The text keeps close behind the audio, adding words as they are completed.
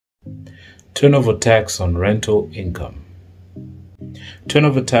Turnover tax on rental income.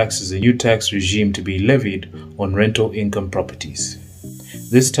 Turnover tax is a new tax regime to be levied on rental income properties.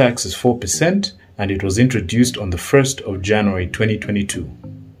 This tax is 4% and it was introduced on the 1st of January 2022.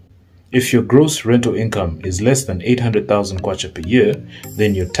 If your gross rental income is less than 800,000 kwacha per year,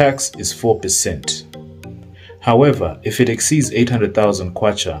 then your tax is 4%. However, if it exceeds 800,000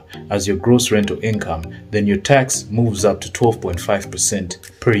 kwacha as your gross rental income, then your tax moves up to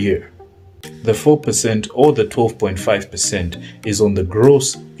 12.5% per year. The 4% or the 12.5% is on the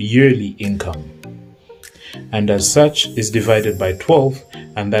gross yearly income, and as such is divided by 12,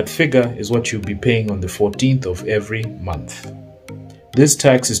 and that figure is what you'll be paying on the 14th of every month. This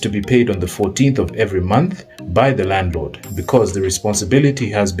tax is to be paid on the 14th of every month by the landlord because the responsibility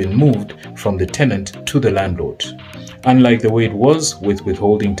has been moved from the tenant to the landlord, unlike the way it was with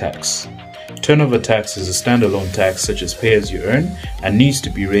withholding tax. Turnover tax is a standalone tax such as pay as you earn and needs to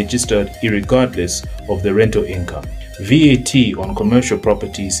be registered irregardless of the rental income. VAT on commercial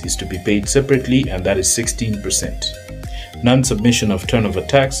properties is to be paid separately, and that is 16%. Non-submission of turnover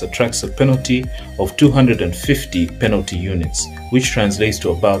tax attracts a penalty of 250 penalty units, which translates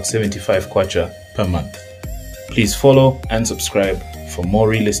to about 75 kwacha per month. Please follow and subscribe for more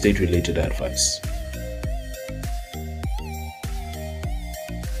real estate related advice.